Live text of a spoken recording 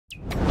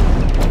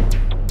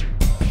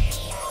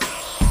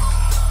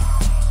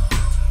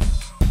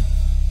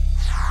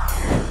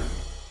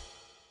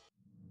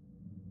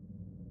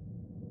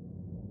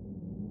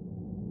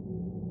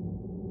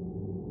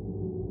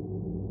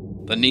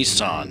the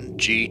Nissan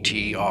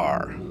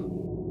GT-R.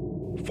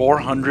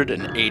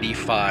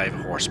 485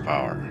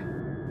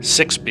 horsepower,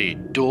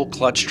 6-speed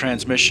dual-clutch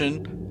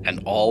transmission,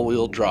 and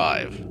all-wheel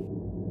drive.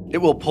 It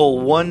will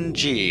pull 1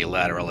 G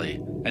laterally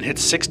and hit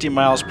 60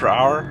 miles per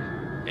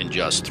hour in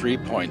just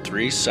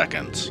 3.3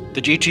 seconds.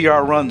 The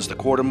GT-R runs the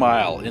quarter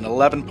mile in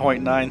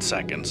 11.9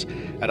 seconds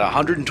at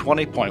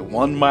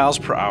 120.1 miles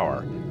per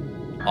hour,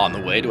 on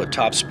the way to a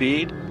top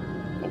speed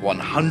of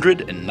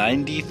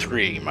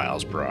 193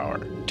 miles per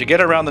hour. To get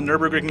around the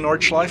Nürburgring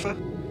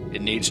Nordschleife,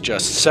 it needs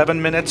just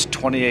 7 minutes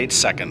 28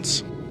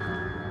 seconds.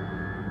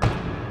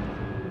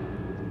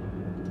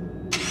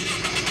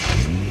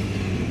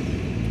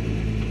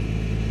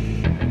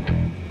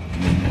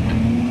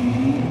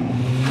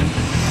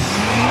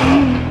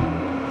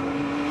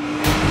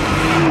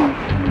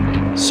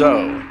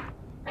 So,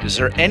 is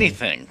there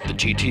anything the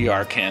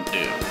GT-R can't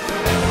do?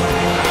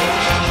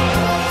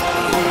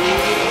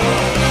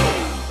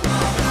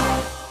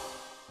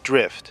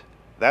 Drift.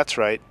 That's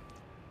right.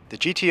 The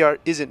GT-R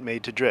isn't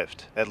made to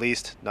drift, at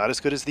least not as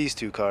good as these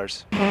two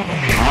cars.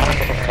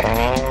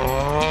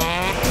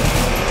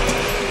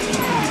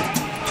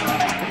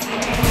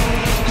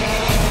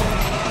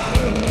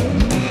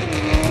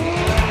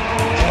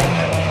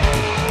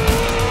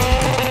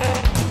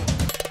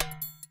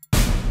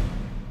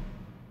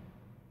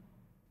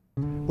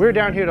 We're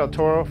down here at El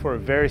Toro for a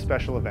very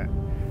special event.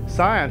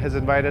 Scion has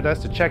invited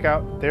us to check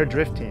out their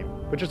drift team,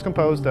 which is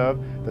composed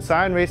of the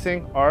Scion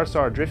Racing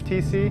RSR Drift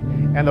TC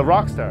and the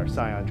Rockstar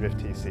Scion Drift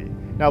TC.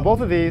 Now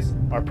both of these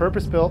are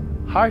purpose-built,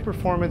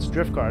 high-performance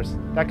drift cars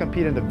that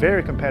compete in the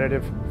very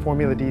competitive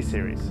Formula D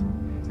series.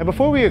 And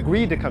before we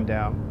agreed to come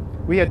down,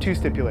 we had two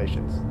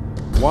stipulations.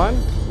 One,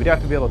 we'd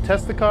have to be able to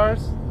test the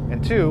cars,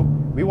 and two,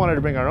 we wanted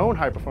to bring our own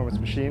high-performance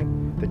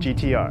machine, the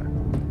GT-R.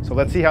 So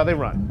let's see how they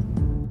run.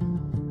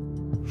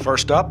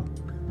 First up,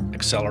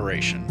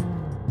 acceleration.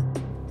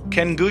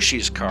 Ken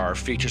Gushi's car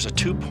features a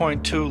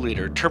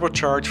 2.2-liter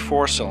turbocharged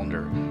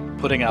 4-cylinder,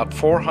 putting out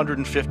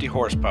 450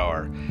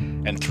 horsepower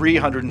and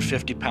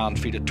 350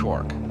 pound-feet of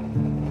torque.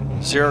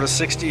 0 to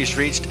 60 is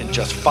reached in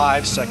just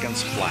 5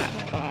 seconds flat.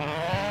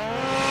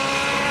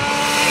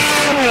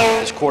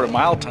 His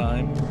quarter-mile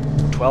time,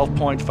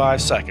 12.5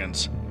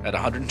 seconds at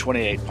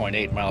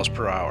 128.8 miles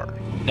per hour.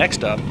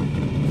 Next up,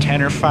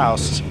 Tanner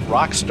Faust's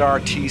Rockstar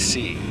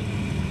TC.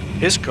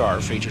 His car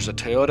features a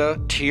Toyota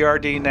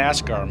TRD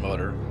NASCAR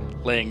motor,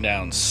 laying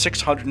down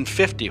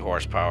 650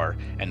 horsepower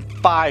and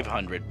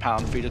 500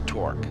 pound-feet of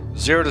torque.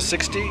 0 to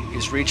 60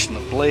 is reached in a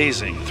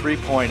blazing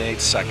 3.8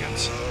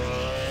 seconds.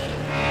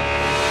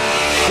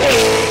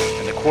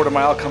 And the quarter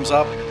mile comes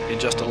up in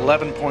just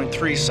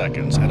 11.3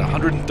 seconds at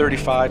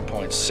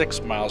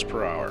 135.6 miles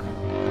per hour.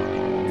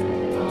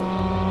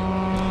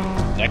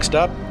 Next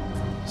up,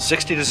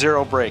 60 to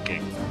 0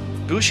 braking.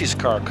 Gushi's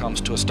car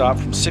comes to a stop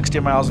from 60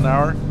 miles an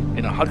hour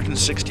in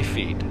 160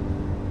 feet.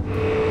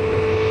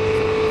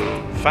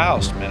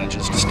 Faust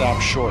manages to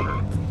stop shorter,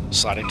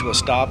 sliding to a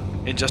stop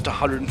in just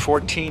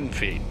 114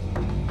 feet.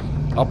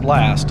 Up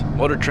last,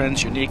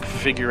 MotorTrend's unique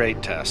figure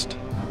 8 test.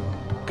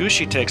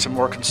 Gushi takes a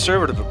more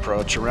conservative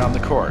approach around the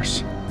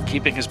course,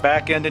 keeping his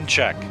back end in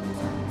check.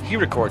 He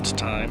records a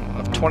time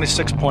of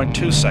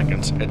 26.2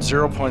 seconds at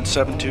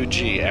 0.72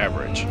 G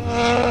average.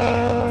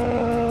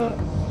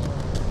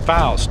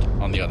 Faust,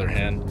 on the other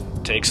hand,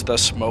 takes the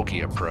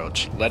smoky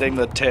approach, letting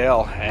the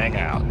tail hang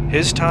out.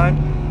 His time,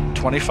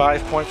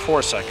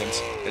 25.4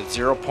 seconds at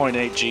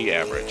 0.8 G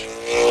average.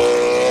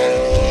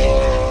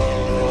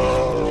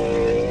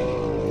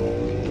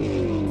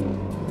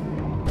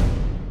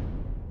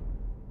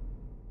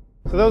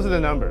 So those are the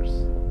numbers.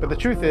 But the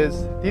truth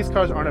is, these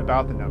cars aren't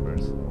about the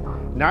numbers.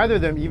 Neither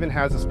of them even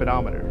has a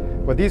speedometer.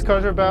 What these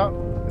cars are about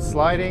is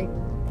sliding,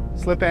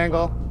 slip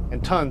angle,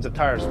 and tons of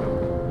tire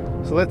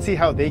smoke. So let's see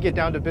how they get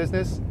down to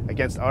business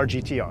against our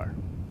GT-R.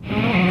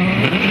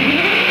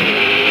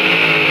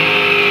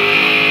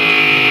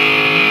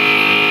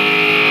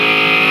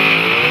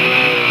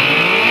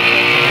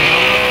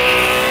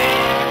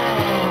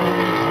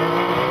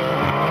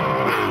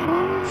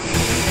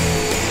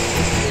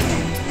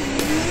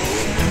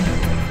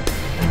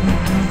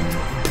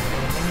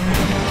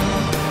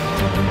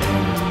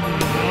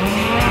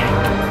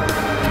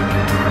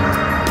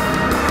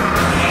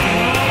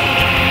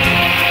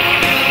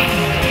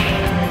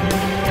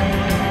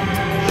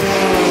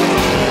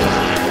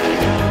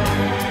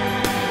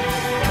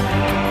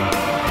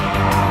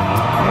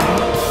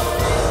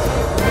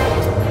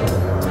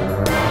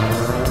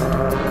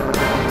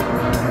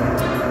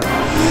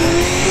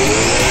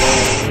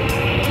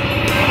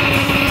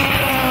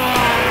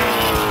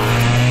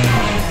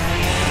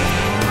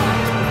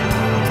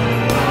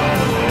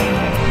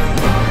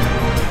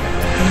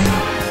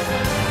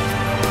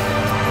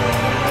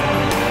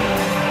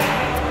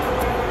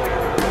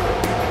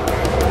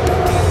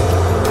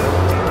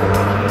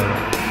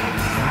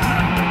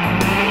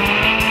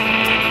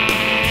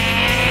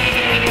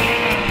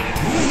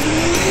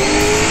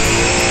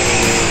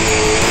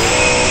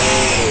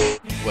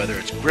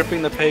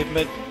 gripping the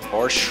pavement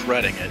or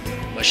shredding it.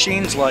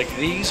 Machines like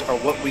these are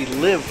what we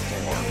live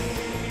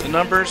for. The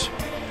numbers,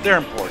 they're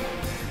important,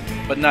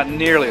 but not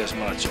nearly as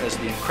much as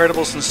the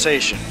incredible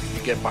sensation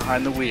you get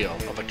behind the wheel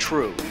of a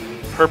true,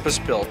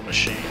 purpose-built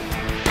machine.